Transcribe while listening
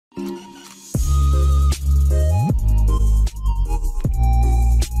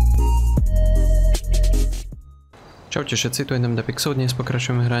Čaute všetci, tu je Daemdepixel, dnes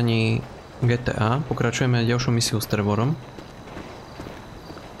pokračujeme v hraní GTA, pokračujeme ďalšiu misiu s Trevorom.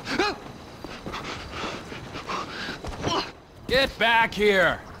 Get back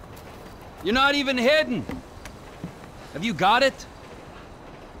here! You're not even hidden! Have you got it?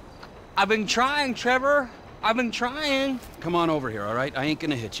 I've been trying, Trevor. I've been trying. Come on over here, all right? I ain't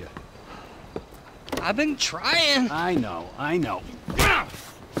gonna hit you. I've been trying. I know, I know.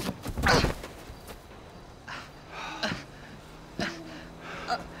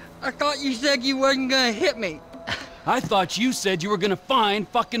 I thought you said you wasn't gonna hit me. I thought you said you were gonna find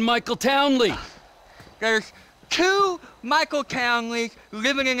fucking Michael Townley. There's two Michael Townleys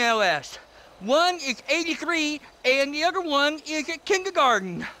living in LS. One is 83, and the other one is at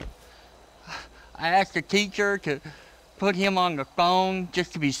kindergarten. I asked the teacher to put him on the phone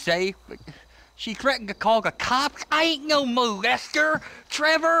just to be safe, but she threatened to call the cops. I ain't no molester,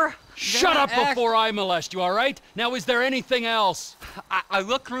 Trevor. Shut up before I molest you, all right? Now, is there anything else? I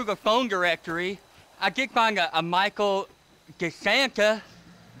looked through the phone directory. I did find a Michael DeSanta,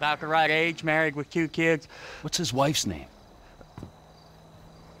 about the right age, married with 2 kids. What's his wife's name?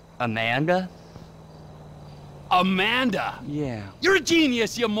 Amanda? Amanda? Yeah. You're a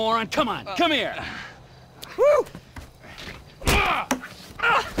genius, you moron. Come on, come here. Woo!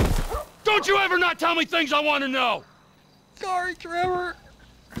 Don't you ever not tell me things I want to know! Sorry, Trevor.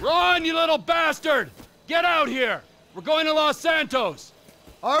 Run, you little bastard! Get out here! We're going to Los Santos!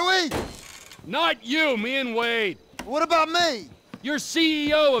 Are we? Not you, me and Wade. What about me? You're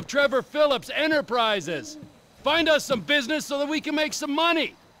CEO of Trevor Phillips Enterprises. Find us some business so that we can make some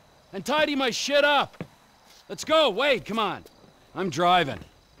money. And tidy my shit up. Let's go, Wade, come on. I'm driving.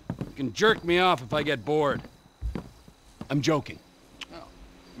 You can jerk me off if I get bored. I'm joking.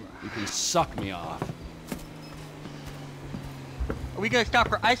 You can suck me off. Are we gonna stop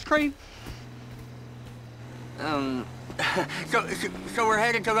for ice cream? So we're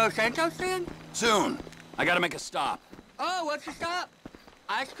headed to Los Santos then? Soon. I gotta make a stop. Oh, what's the stop?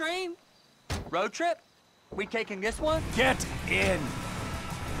 Ice cream? Road trip? We taking this one? Get in.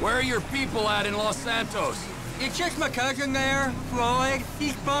 Where are your people at in Los Santos? It's just my cousin there, Floyd.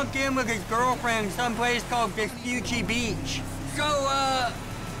 He's bunked in with his girlfriend someplace called Vespucci Beach. So,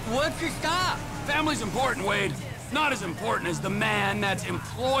 what's the stop? Family's important, Wade. Not as important as the man that's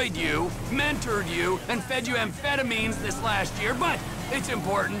employed you, mentored you, and fed you amphetamines this last year, but it's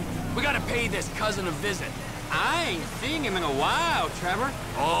important. We gotta pay this cousin a visit. I ain't seen him in a while, Trevor.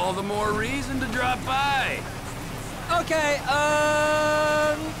 All the more reason to drop by. Okay,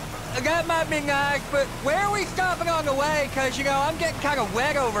 that might be nice, but where are we stopping on the way? Cause, you know, I'm getting kind of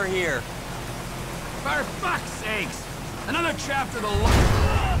wet over here. For fuck's sakes! Another chapter of the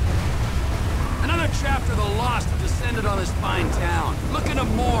Lost have descended on this fine town, looking to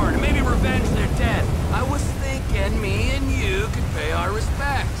mourn and maybe revenge their dead. I was thinking me and you could pay our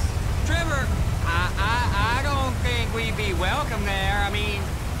respects. Trevor, I don't think we'd be welcome there. I mean,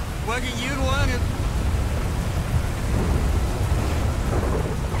 wasn't you the one who...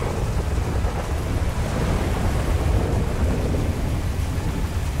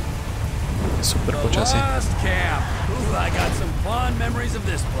 Super počasie. Lost camp. Ooh, I got some fond memories of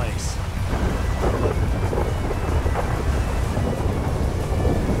this place.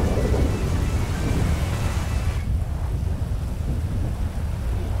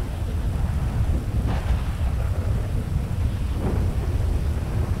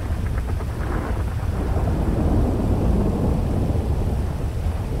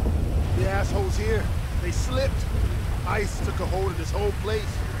 The assholes here, they slipped. Ice took a hold of this whole place.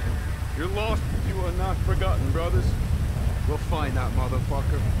 You're lost, you are not forgotten, brothers. We'll find that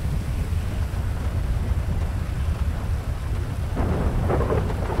motherfucker.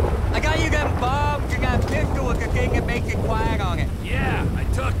 I got you them bombs and that pistol with the thing that makes it quiet on it. Yeah, I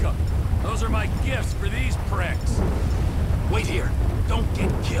took them. Those are my gifts for these pricks. Wait here. Don't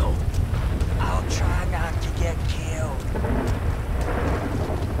get killed. I'll try not to get killed.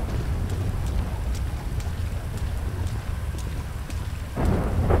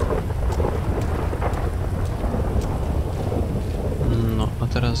 No a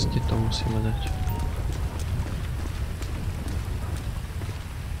teraz ti to musíme dať.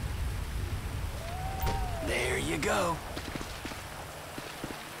 There you go.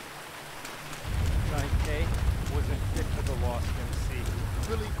 Giant K wasn't fit for the Lost MC.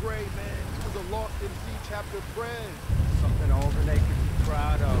 Billy Gray, man, he was a Lost MC chapter friend. Something Albany could be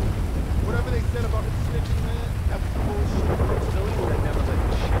proud of. Whatever they said about him snitching, man, that's bullshit. Billy would have never let the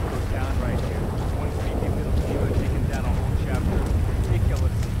shit go down right here. One creepy little diva taking down a whole chapter.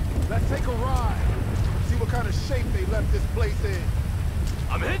 Ridiculous. Let's take a ride. See what kind of shape they left this place in.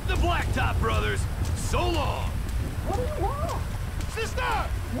 I'm hitting the blacktop, brothers. So long. What do you want? Sister!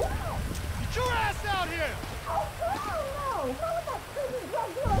 What? Get your ass out here! Oh, hell no! Not with that creepy drug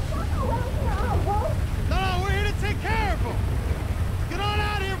dealer Santos around here, Wolf! No, we're here to take care of him! Get on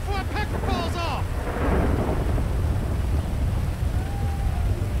out of here before our pecker falls off!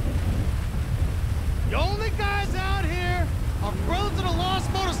 The only guys out here are brothers of the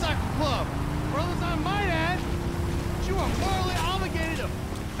Lost Motorcycle Club. Brothers I might add, but you are morally obligated to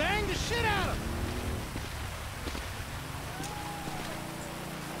bang the shit out of them.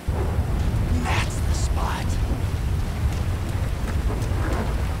 That's the spot.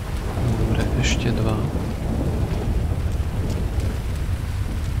 Dobre, ešte dva.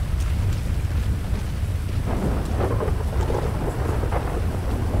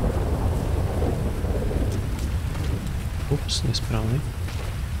 Ups, nesprávny.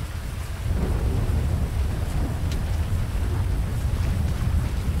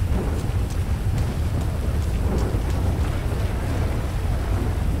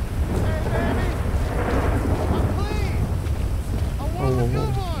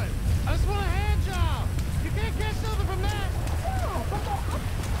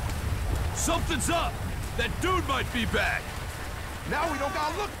 Something's up! That dude might be back! Now we don't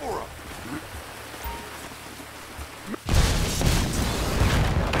gotta look for him!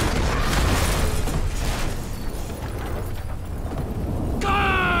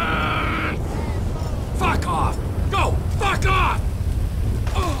 God! Fuck off! Go! Fuck off!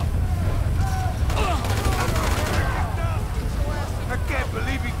 I can't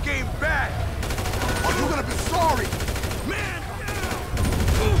believe he came back! Are you gonna be sorry? Man!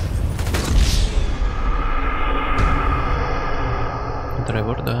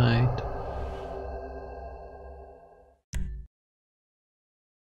 Trevor died.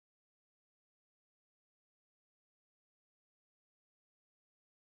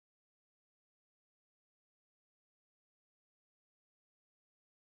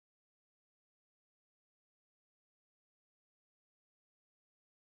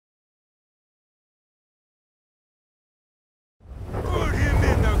 Put him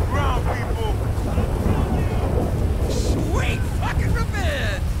in the ground, people! Sweet fucking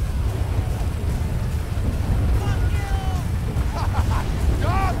revenge!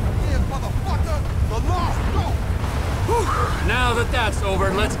 God is, motherfucker! The lost goat! Now that that's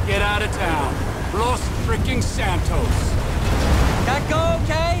over, let's get out of town. Los freaking Santos. That go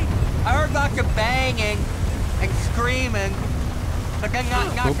okay? I heard lots of banging and screaming, but then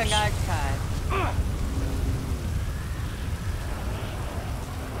not the night time.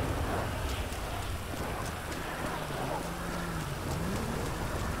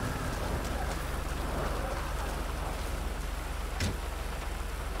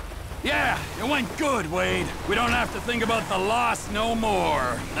 Yeah, it went good, Wade. We don't have to think about the loss no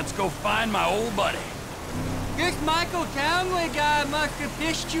more. Let's go find my old buddy. This Michael Townley guy must have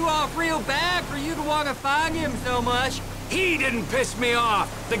pissed you off real bad for you to want to find him so much. He didn't piss me off.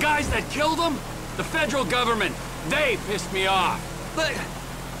 The guys that killed him, the federal government, they pissed me off. But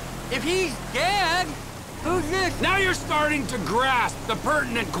if he's dead, who's this? Now you're starting to grasp the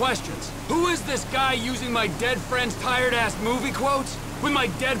pertinent questions. Who is this guy using my dead friend's tired-ass movie quotes? With my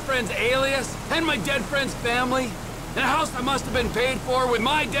dead friend's alias? And my dead friend's family? And a house that must have been paid for with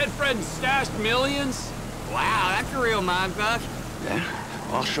my dead friend's stashed millions? Wow, that's a real mindfuck. Yeah,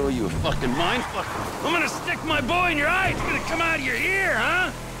 I'll show you a fucking mindfuck. I'm gonna stick my boy in your eye. It's gonna come out of your ear, huh?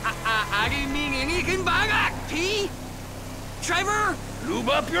 I didn't mean anything by that, T. Trevor? Lube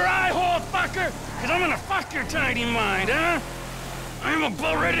up your eye hole, fucker! Cause I'm gonna fuck your tiny mind, huh? I'm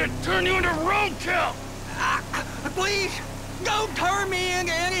about ready to turn you into roadkill! Please, don't turn me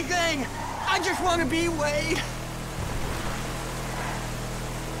into anything. I just want to be Wade.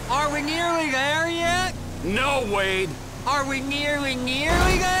 Are we nearly there yet? No, Wade. Are we nearly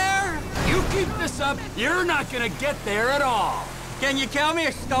there? You keep this up, you're not gonna get there at all. Can you tell me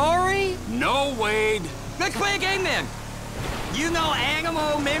a story? No, Wade. Let's play a game then. You know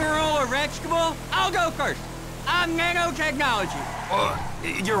animal, mineral, or vegetable? I'll go first. I'm nanotechnology.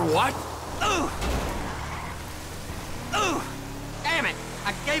 You're what? Ooh! Damn it!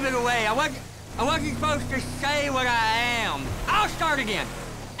 I gave it away. I wasn't supposed to say what I am. I'll start again.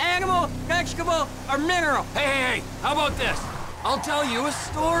 Animal, vegetable, or mineral? Hey, how about this? I'll tell you a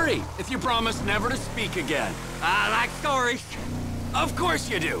story if you promise never to speak again. I like stories. Of course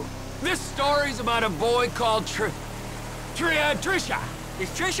you do. This story's about a boy called Trisha. Is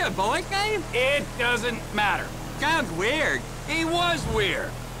Trisha a boy's name? It doesn't matter. Sounds weird. He was weird.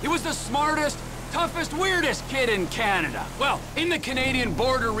 He was the smartest, toughest, weirdest kid in Canada. Well, in the Canadian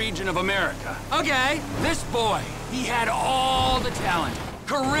border region of America. Okay. This boy, he had all the talent,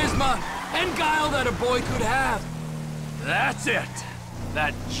 charisma, and guile that a boy could have. That's it.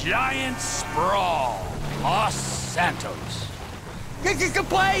 That giant sprawl. Los Santos. This is the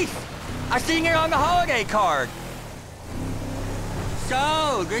place! I seen it on the holiday card.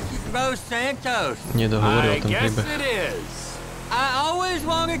 So, this is Los Santos. Nedohovoril I ten guess príbeh. it is. I always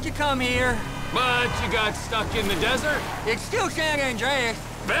wanted to come here. But you got stuck in the desert? It's still San Andreas.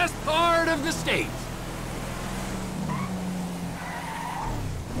 Best part of the state.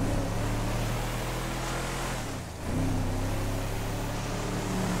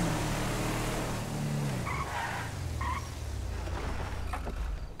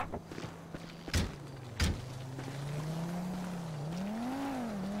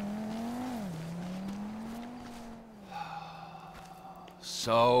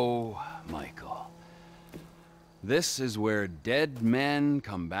 So, Michael, this is where dead men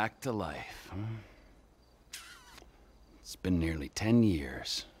come back to life, huh? It's been nearly 10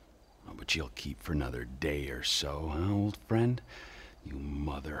 years. Oh, but you'll keep for another day or so, huh, old friend? You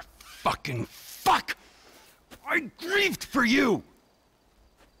motherfucking fuck! I grieved for you!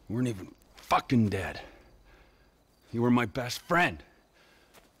 You weren't even fucking dead. You were my best friend.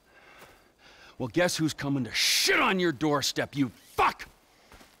 Well, guess who's coming to shit on your doorstep, you fuck!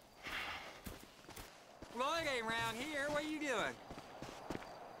 Floyd ain't around here. What are you doing?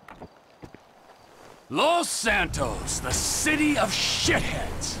 Los Santos, the city of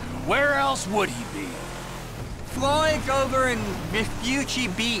shitheads. Where else would he be? Floyd's over in Vespucci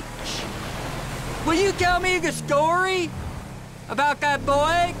Beach. Will you tell me the story about that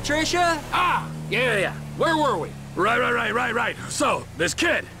boy, Trisha? Ah, yeah. Where were we? Right. So, this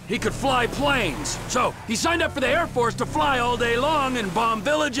kid, he could fly planes. So, he signed up for the Air Force to fly all day long and bomb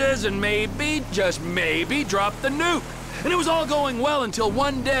villages and maybe, just maybe, drop the nuke. And it was all going well until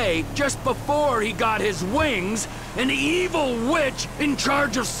one day, just before he got his wings, an evil witch in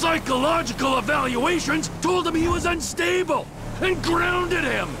charge of psychological evaluations told him he was unstable and grounded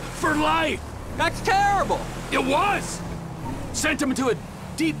him for life. That's terrible. It was! Sent him into a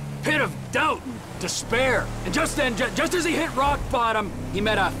deep pit of doubt and despair. And just then, just as he hit rock bottom, he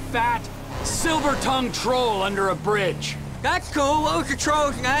met a fat, silver-tongued troll under a bridge. That's cool. What was the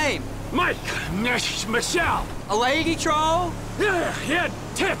troll's name? Mike, Michelle. A lady troll? Yeah, he had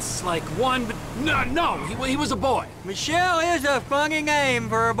tits like one, but no, he was a boy. Michelle is a funny name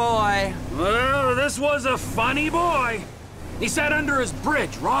for a boy. Well, this was a funny boy. He sat under his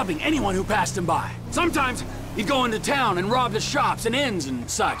bridge, robbing anyone who passed him by. Sometimes he'd go into town and rob the shops and inns and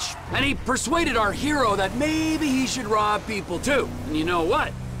such. And he persuaded our hero that maybe he should rob people too. And you know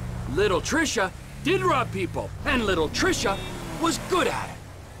what? Little Trisha did rob people, and little Trisha was good at it.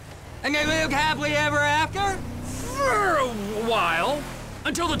 And they lived happily ever after? For a while.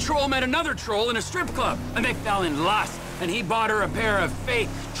 Until the troll met another troll in a strip club, and they fell in lust. And he bought her a pair of fake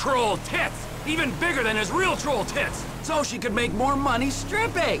troll tits, even bigger than his real troll tits, so she could make more money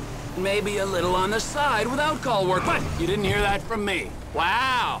stripping. Maybe a little on the side without call work, but you didn't hear that from me.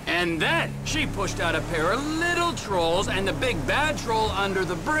 Wow. And then she pushed out a pair of little trolls, and the big bad troll under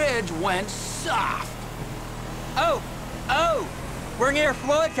the bridge went soft. Oh! We're near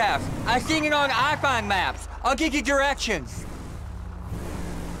Floyd's house. I've seen it on iPhone maps. I'll give you directions.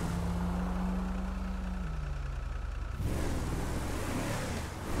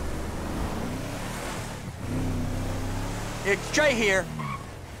 It's straight here.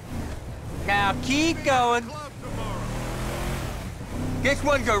 Now keep going. This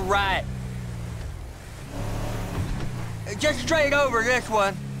one's a right. Just straight over this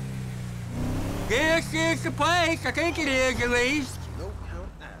one. This is the place. I think it is, at least.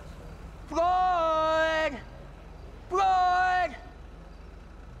 Floyd! Floyd!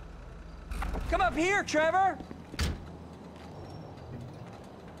 Come up here, Trevor.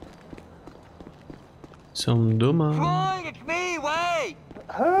 Som doma. Floyd, it's me, Wade.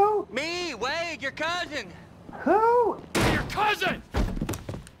 Who? Me, Wade, your cousin. Who? Your cousin!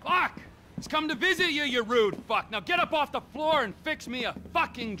 Fuck! He's come to visit you, you rude fuck. Now get up off the floor and fix me a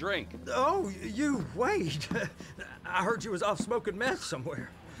fucking drink. Oh, you, wait. I heard you was off smoking meth somewhere.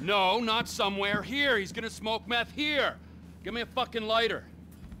 No, not somewhere. Here. He's gonna smoke meth here. Give me a fucking lighter.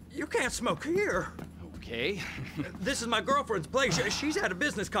 You can't smoke here. Okay. This is my girlfriend's place. She's at a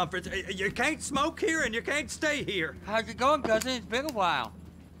business conference. You can't smoke here and you can't stay here. How's it going, cousin? It's been a while.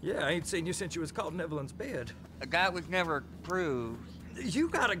 Yeah, I ain't seen you since you was caught in Evelyn's bed. That was never proved. You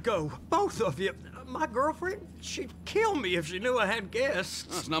gotta go, both of you. My girlfriend, she'd kill me if she knew I had guests.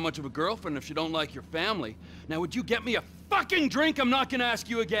 Well, it's not much of a girlfriend if you don't like your family. Now, would you get me a fucking drink? I'm not gonna ask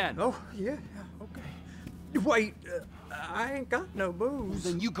you again. Oh, yeah, okay. Wait, I ain't got no booze.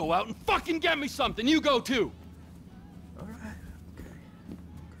 Then you go out and fucking get me something. You go too. All right, okay.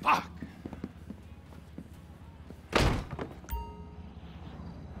 Fuck.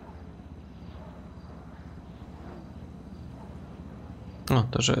 No,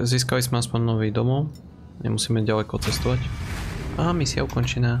 takže získali sme aspoň nový domov. Nemusíme ďaleko cestovať. A misia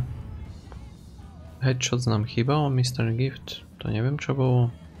ukončená. Headshots nám chýbalo, Mr. Gift. To neviem čo bolo.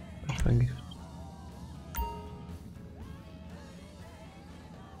 Perfect Gift.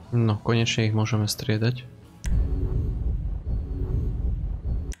 No, konečne ich môžeme striedať.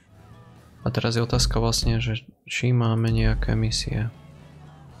 A teraz je otázka vlastne, že či máme nejaké misie.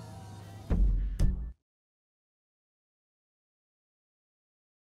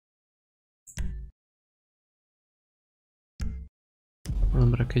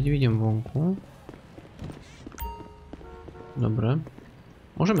 Dobre, keď vidím vonku. Dobre.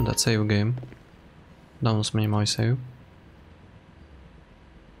 Môžeme dať save game. Dávno sme nemali save.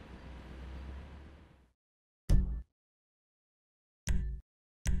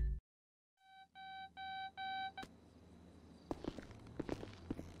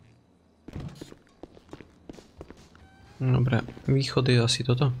 Dobre, východ je asi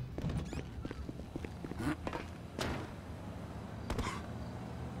toto.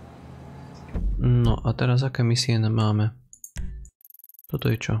 No a teraz aké misie máme? Toto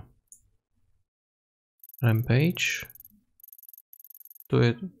je čo? Rampage. Tu je...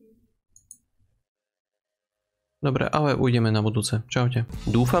 Dobre, ale ujdeme na budúce. Čaute.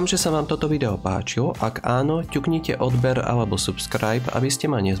 Dúfam, že sa vám toto video páčilo. Ak áno, ťuknite odber alebo subscribe, aby ste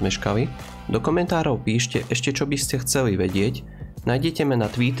ma nezmeškali. Do komentárov píšte ešte, čo by ste chceli vedieť. Nájdete ma na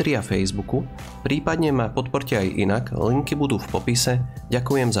Twitteri a Facebooku. Prípadne ma podporte aj inak. Linky budú v popise.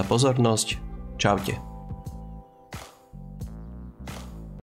 Ďakujem za pozornosť. Čaute.